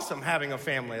awesome having a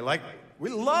family. We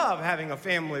love having a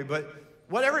family, but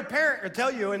what every parent will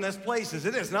tell you in this place is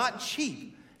it is not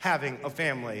cheap having a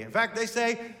family. In fact, they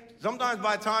say Sometimes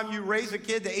by the time you raise a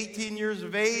kid to 18 years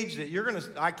of age, that you're gonna,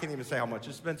 I can't even say how much,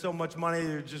 you spend so much money,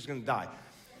 you're just gonna die.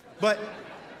 But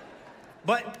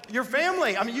your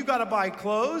family, I mean, you gotta buy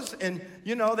clothes, and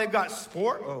they've got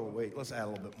sport. Oh, wait, let's add a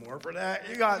little bit more for that.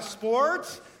 You got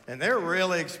sports, and they're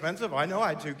really expensive. I know I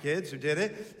had 2 kids who did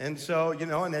it, and so,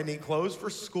 and they need clothes for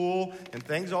school, and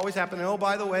things always happen. And oh,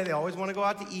 by the way, they always wanna go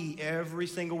out to eat every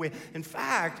single week. In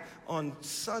fact, on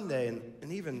Sunday,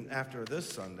 and even after this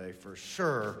Sunday, for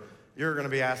sure, you're gonna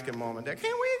be asking Mom and Dad,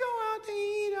 can we go out to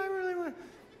eat? I really wanna.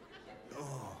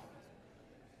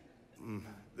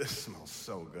 This smells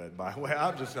so good, by the way.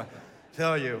 I'm just going to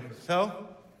tell you. So,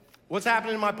 what's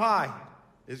happening in my pie?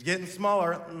 It's getting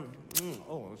smaller.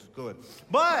 Oh, it's good.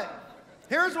 But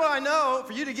here's what I know.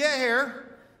 For you to get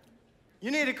here,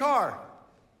 you need a car,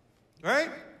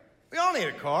 right? We all need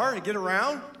a car to get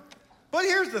around. But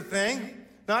here's the thing.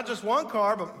 Not just one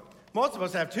car, but most of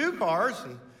us have 2 cars,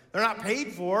 and they're not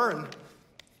paid for. And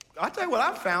I'll tell you what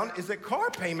I've found is that car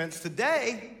payments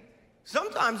today,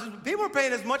 sometimes people are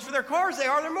paying as much for their car as they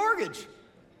are their mortgage.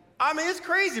 I mean, it's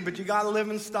crazy, but you got to live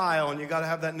in style, and you got to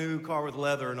have that new car with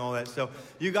leather and all that. So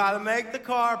you got to make the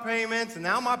car payments, and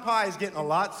now my pie is getting a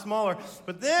lot smaller.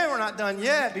 But then we're not done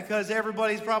yet, because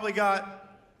everybody's probably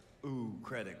got,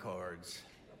 credit cards.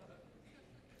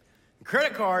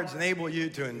 Credit cards enable you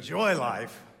to enjoy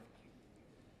life,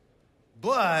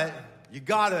 but you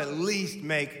got to at least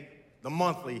make the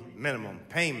monthly minimum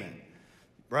payment.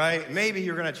 Right? Maybe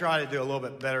you're going to try to do a little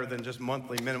bit better than just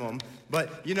monthly minimum.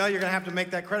 But, you're going to have to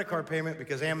make that credit card payment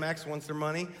because Amex wants their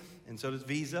money, and so does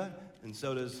Visa, and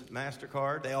so does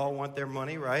MasterCard. They all want their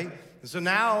money, right? And so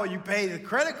now you pay the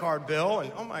credit card bill,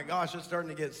 and oh my gosh, it's starting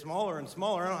to get smaller and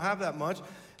smaller. I don't have that much.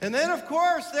 And then, of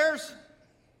course, there's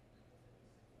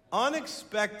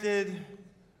unexpected.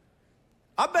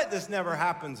 I bet this never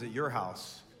happens at your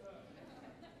house.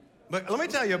 But let me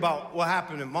tell you about what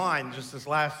happened in mine just this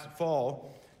last fall.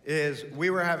 Is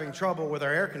we were having trouble with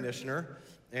our air conditioner,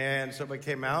 and somebody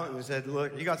came out and said,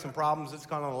 look, you got some problems, it's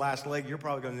gone on the last leg, you're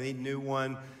probably going to need a new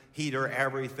one, heater,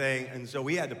 everything. And so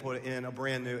we had to put in a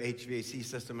brand new HVAC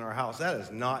system in our house. That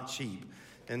is not cheap.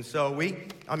 And so we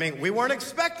weren't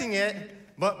expecting it,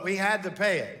 but we had to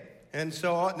pay it. And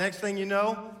so next thing you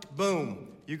know, boom,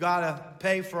 you got to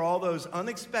pay for all those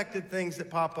unexpected things that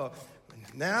pop up.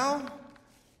 Now,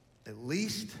 at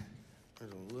least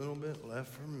there's a little bit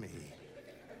left for me.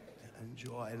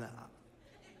 Enjoy. And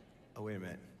oh, wait a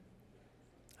minute.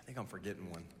 I think I'm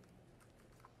forgetting one.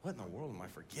 What in the world am I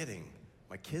forgetting?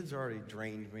 My kids already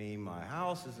drained me. My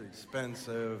house is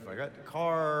expensive. I got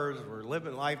cars. We're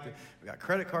living life. We got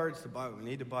credit cards to buy. We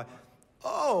need to buy.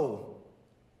 Oh,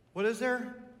 what is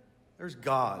there? There's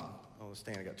God. Oh, the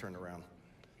stand got turned around.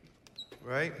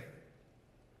 Right?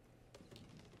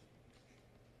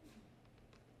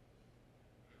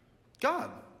 God.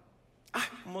 I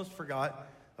almost forgot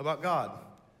about God.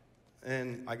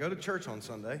 And I go to church on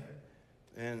Sunday,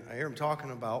 and I hear him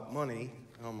talking about money,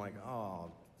 and I'm like,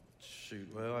 oh, shoot.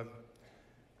 Well,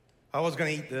 I was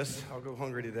going to eat this. I'll go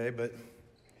hungry today, but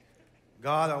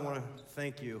God, I want to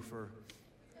thank you for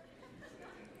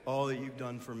all that you've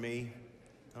done for me.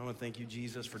 I want to thank you,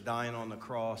 Jesus, for dying on the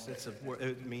cross.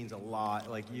 It means a lot.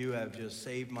 Like, you have just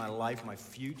saved my life. My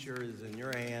future is in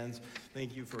your hands.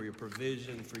 Thank you for your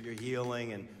provision, for your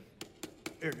healing, and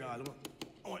dear God,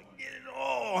 I want to get it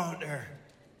all out there.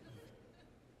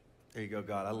 There you go,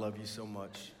 God. I love you so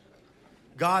much.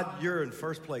 God, you're in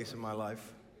first place in my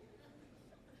life.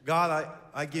 God,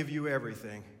 I give you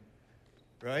everything.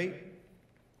 Right?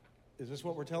 Is this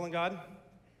what we're telling God?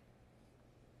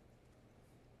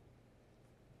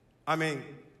 I mean,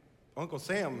 Uncle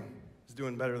Sam is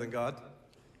doing better than God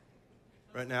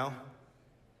right now.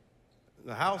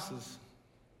 The house is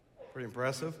pretty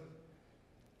impressive.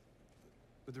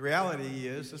 But the reality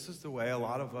is, this is the way a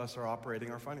lot of us are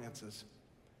operating our finances.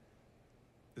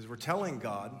 Is we're telling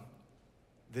God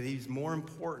that he's more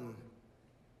important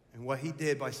in what he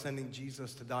did by sending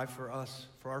Jesus to die for us,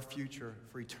 for our future,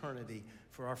 for eternity,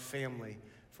 for our family,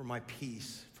 for my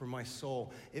peace, for my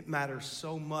soul. It matters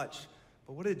so much.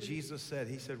 But what did Jesus say?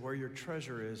 He said, where your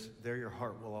treasure is, there your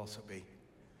heart will also be.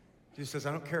 Jesus says,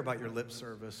 I don't care about your lip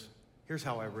service. Here's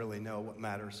how I really know what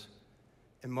matters.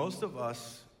 And most of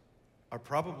us are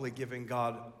probably giving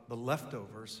God the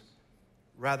leftovers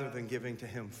rather than giving to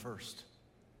him first.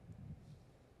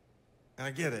 And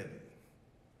I get it.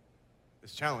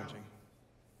 It's challenging.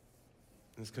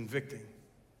 And it's convicting.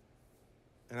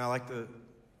 And I like to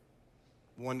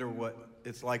wonder what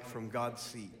it's like from God's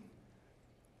seat.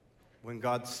 When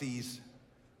God sees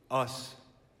us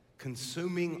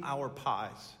consuming our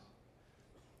pies.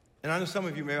 And I know some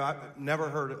of you may have never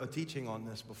heard a teaching on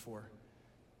this before.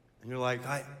 And you're like,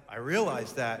 I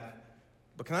realize that.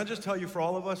 But can I just tell you, for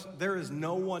all of us, there is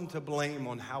no one to blame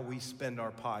on how we spend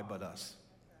our pie but us.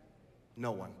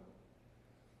 No one.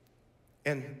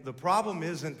 And the problem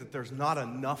isn't that there's not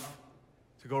enough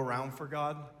to go around for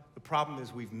God. The problem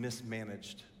is we've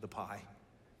mismanaged the pie.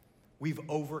 We've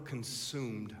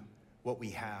overconsumed what we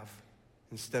have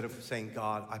instead of saying,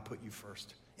 God, I put you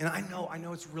first. And I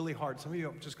know it's really hard. Some of you,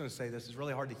 I'm just going to say this, it's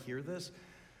really hard to hear this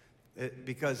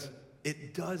because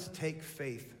it does take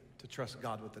faith to trust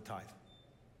God with the tithe.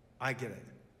 I get it.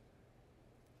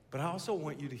 But I also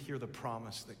want you to hear the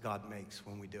promise that God makes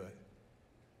when we do it.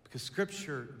 Because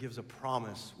Scripture gives a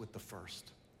promise with the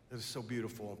first. It is so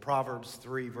beautiful. In Proverbs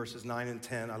 3, verses 9 and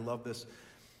 10, I love this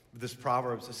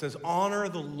Proverbs. It says, honor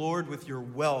the Lord with your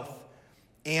wealth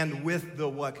and with the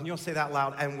what? Can you all say that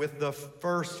loud? And with the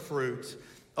first fruits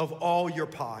of all your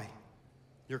pie,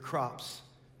 your crops.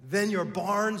 Then your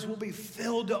barns will be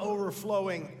filled to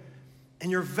overflowing,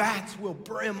 and your vats will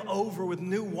brim over with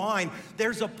new wine.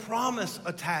 There's a promise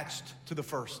attached to the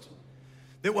first.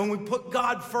 That when we put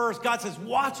God first, God says,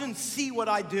 watch and see what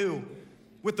I do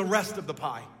with the rest of the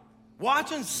pie.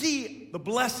 Watch and see the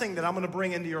blessing that I'm going to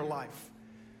bring into your life.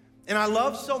 And I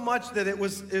love so much that it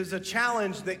was a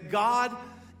challenge that God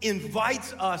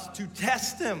invites us to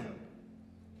test him.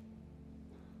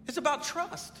 It's about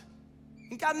trust.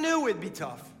 And God knew it'd be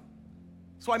tough.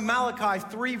 That's why Malachi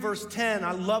 3, verse 10,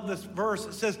 I love this verse.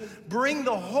 It says, bring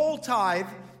the whole tithe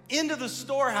into the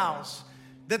storehouse,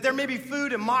 that there may be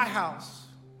food in my house.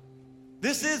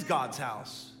 This is God's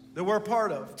house that we're a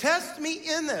part of. Test me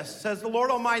in this, says the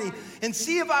Lord Almighty, and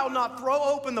see if I will not throw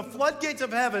open the floodgates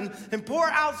of heaven and pour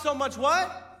out so much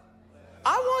what?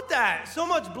 I want that. So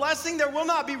much blessing, there will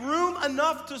not be room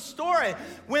enough to store it.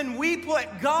 When we put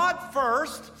God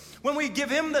first, when we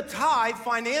give him the tithe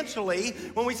financially,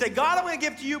 when we say, God, I'm going to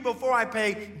give to you before I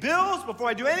pay bills, before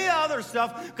I do any other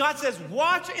stuff, God says,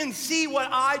 watch and see what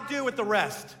I do with the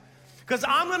rest. Because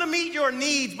I'm going to meet your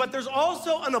needs, but there's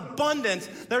also an abundance.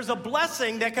 There's a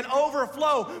blessing that can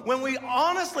overflow when we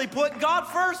honestly put God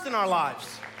first in our lives.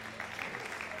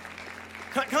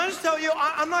 Can I just tell you,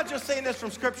 I'm not just saying this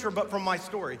from Scripture, but from my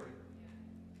story.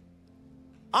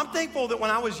 I'm thankful that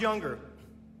when I was younger,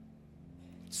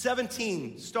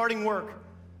 17, starting work,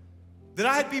 that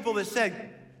I had people that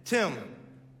said, Tim,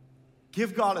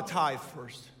 give God a tithe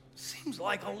first. Seems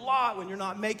like a lot when you're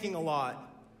not making a lot.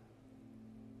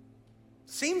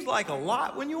 Seems like a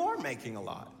lot when you are making a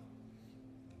lot.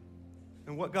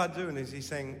 And what God's doing is he's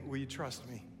saying, will you trust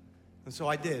me? And so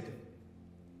I did.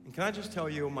 And can I just tell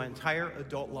you, my entire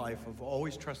adult life of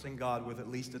always trusting God with at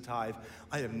least a tithe,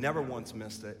 I have never once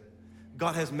missed it.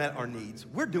 God has met our needs.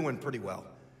 We're doing pretty well.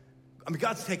 I mean,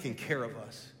 God's taking care of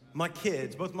us. My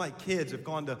kids, both my kids have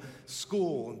gone to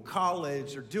school and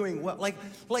college. They're doing well.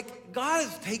 Like God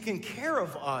has taken care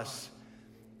of us.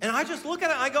 And I just look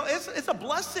at it and I go, it's a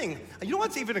blessing. You know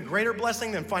what's even a greater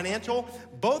blessing than financial?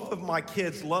 Both of my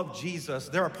kids love Jesus.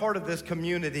 They're a part of this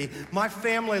community. My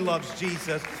family loves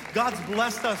Jesus. God's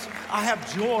blessed us. I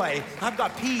have joy. I've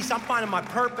got peace. I'm finding my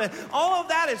purpose. All of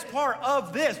that is part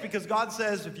of this because God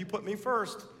says, if you put me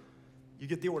first, you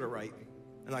get the order right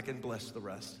and I can bless the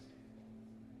rest.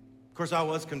 Of course, I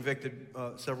was convicted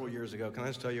several years ago. Can I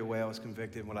just tell you a way I was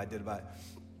convicted and what I did about it?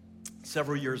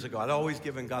 Several years ago, I'd always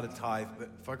given God a tithe, but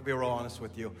if I could be real honest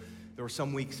with you, there were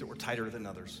some weeks that were tighter than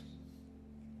others.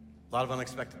 A lot of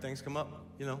unexpected things come up,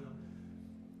 you know.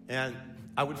 And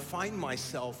I would find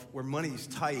myself where money's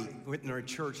tight, went in our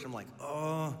church, and I'm like,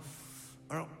 I'm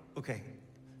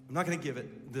not going to give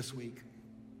it this week,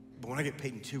 but when I get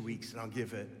paid in 2 weeks, then I'll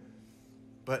give it.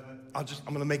 But I'm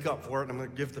going to make up for it, and I'm going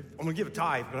to give a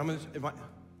tithe, but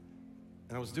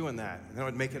and I was doing that, and then I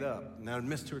would make it up, and then I would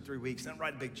miss 2 or 3 weeks, and I'd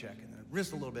write a big check, and then I'd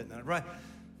miss a little bit, and then I'd write.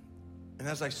 And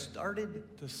as I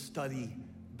started to study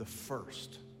the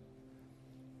first,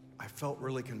 I felt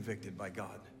really convicted by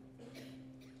God.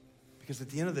 Because at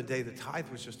the end of the day, the tithe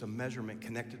was just a measurement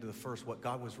connected to the first. What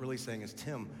God was really saying is,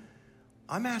 Tim,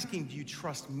 I'm asking, do you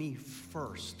trust me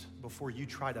first before you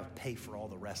try to pay for all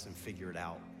the rest and figure it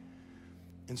out?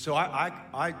 And so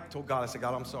I told God, I said,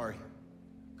 God, I'm sorry.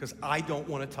 Because I don't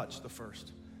want to touch the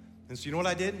first. And so you know what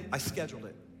I did? I scheduled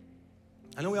it.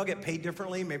 I know we all get paid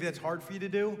differently. Maybe that's hard for you to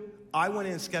do. I went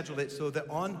in and scheduled it so that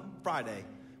on Friday,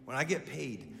 when I get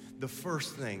paid, the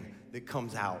first thing that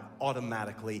comes out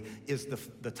automatically is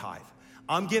the tithe.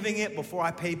 I'm giving it before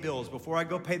I pay bills, before I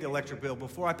go pay the electric bill,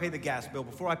 before I pay the gas bill,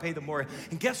 before I pay the mortgage.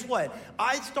 And guess what?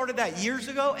 I started that years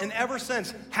ago, and ever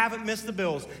since, haven't missed the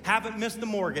bills, haven't missed the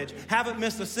mortgage, haven't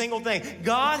missed a single thing.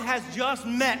 God has just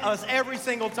met us every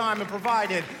single time and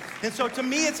provided. And so to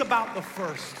me, it's about the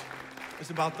first. It's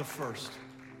about the first.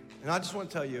 And I just want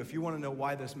to tell you, if you want to know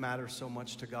why this matters so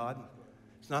much to God,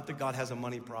 it's not that God has a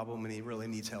money problem and he really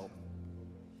needs help.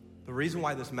 The reason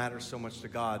why this matters so much to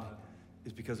God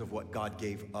is because of what God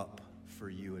gave up for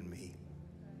you and me.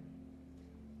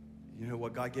 You know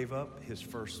what God gave up? His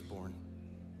firstborn.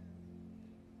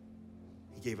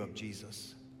 He gave up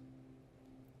Jesus.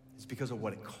 It's because of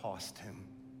what it cost him.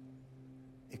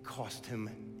 It cost him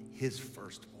his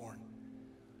firstborn.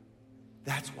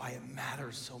 That's why it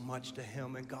matters so much to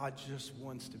him. And God just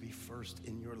wants to be first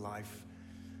in your life.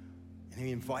 And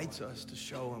he invites us to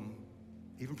show him,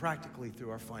 even practically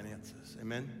through our finances.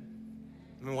 Amen?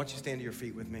 I mean, why don't you stand to your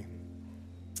feet with me?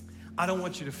 I don't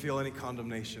want you to feel any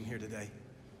condemnation here today.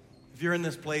 If you're in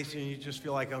this place and you just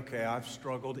feel like, okay, I've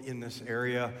struggled in this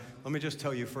area, let me just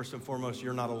tell you, first and foremost,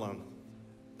 you're not alone.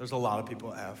 There's a lot of people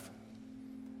that have.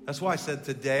 That's why I said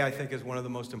today, I think, is one of the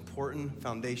most important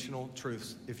foundational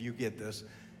truths, if you get this.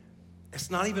 It's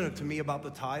not even to me about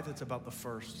the tithe, it's about the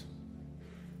first.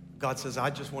 God says, I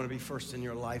just want to be first in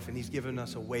your life, and he's given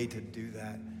us a way to do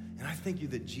that. And I think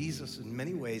that Jesus, in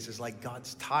many ways, is like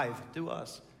God's tithe to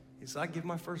us. He said, I give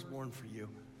my firstborn for you.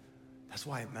 That's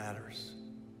why it matters.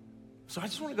 So I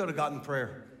just want to go to God in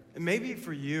prayer. And maybe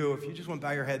for you, if you just want to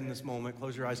bow your head in this moment,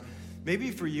 close your eyes.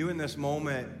 Maybe for you in this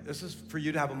moment, this is for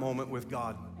you to have a moment with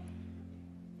God.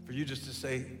 For you just to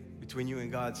say, between you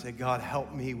and God, say, God,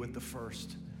 help me with the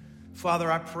first. Father,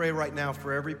 I pray right now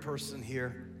for every person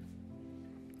here.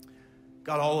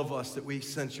 God, all of us, that we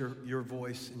sense your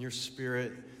voice and your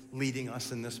spirit leading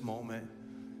us in this moment.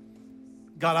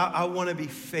 God, I want to be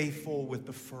faithful with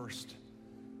the first.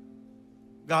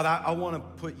 God, I want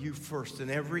to put you first in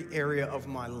every area of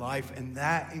my life, and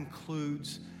that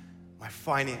includes my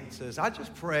finances. I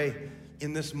just pray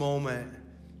in this moment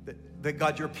that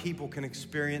God, your people can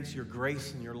experience your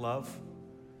grace and your love.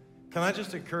 Can I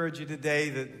just encourage you today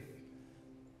that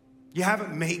you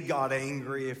haven't made God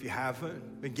angry if you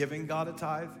haven't been giving God a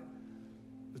tithe?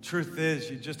 The truth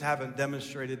is, you just haven't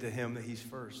demonstrated to him that he's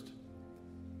first.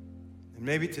 And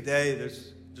maybe today,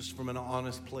 there's just from an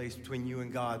honest place between you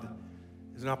and God,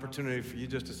 there's an opportunity for you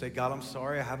just to say, God, I'm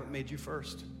sorry I haven't made you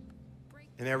first.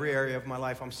 In every area of my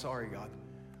life, I'm sorry, God.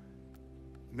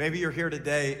 Maybe you're here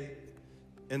today,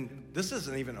 and this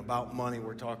isn't even about money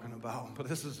we're talking about, but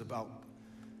this is about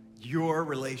your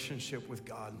relationship with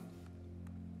God.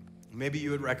 Maybe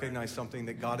you would recognize something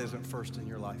that God isn't first in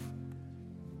your life.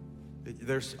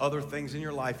 There's other things in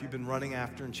your life you've been running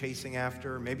after and chasing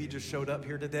after. Maybe you just showed up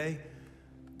here today.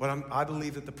 But I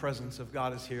believe that the presence of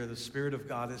God is here. The Spirit of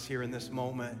God is here in this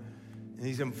moment. And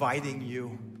he's inviting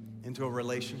you into a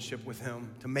relationship with him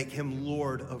to make him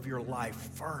Lord of your life,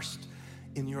 first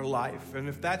in your life. And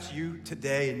if that's you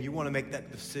today and you want to make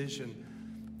that decision,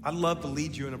 I'd love to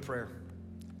lead you in a prayer.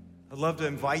 I'd love to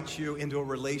invite you into a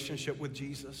relationship with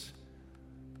Jesus.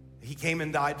 He came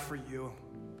and died for you,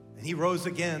 and he rose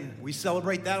again. We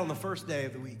celebrate that on the first day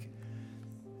of the week.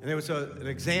 And it was an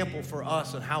example for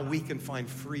us on how we can find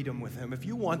freedom with him. If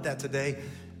you want that today,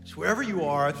 just wherever you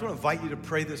are, I just want to invite you to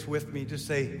pray this with me. Just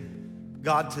say,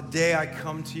 God, today I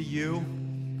come to you,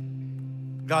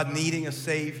 God, needing a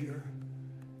Savior,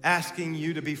 asking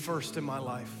you to be first in my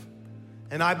life.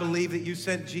 And I believe that you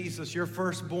sent Jesus, your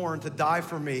firstborn, to die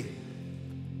for me.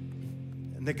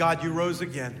 And that, God, you rose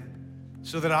again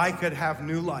so that I could have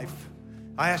new life.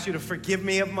 I ask you to forgive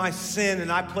me of my sin,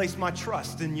 and I place my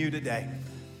trust in you today,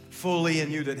 fully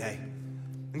in you today.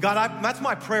 And God, that's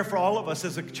my prayer for all of us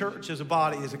as a church, as a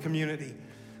body, as a community.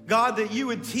 God, that you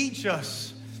would teach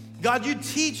us. God, you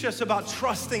teach us about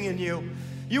trusting in you.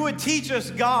 You would teach us,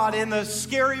 God, in the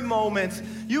scary moments.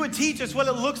 You would teach us what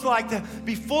it looks like to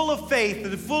be full of faith,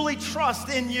 to fully trust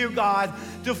in you, God,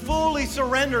 to fully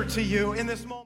surrender to you in this moment.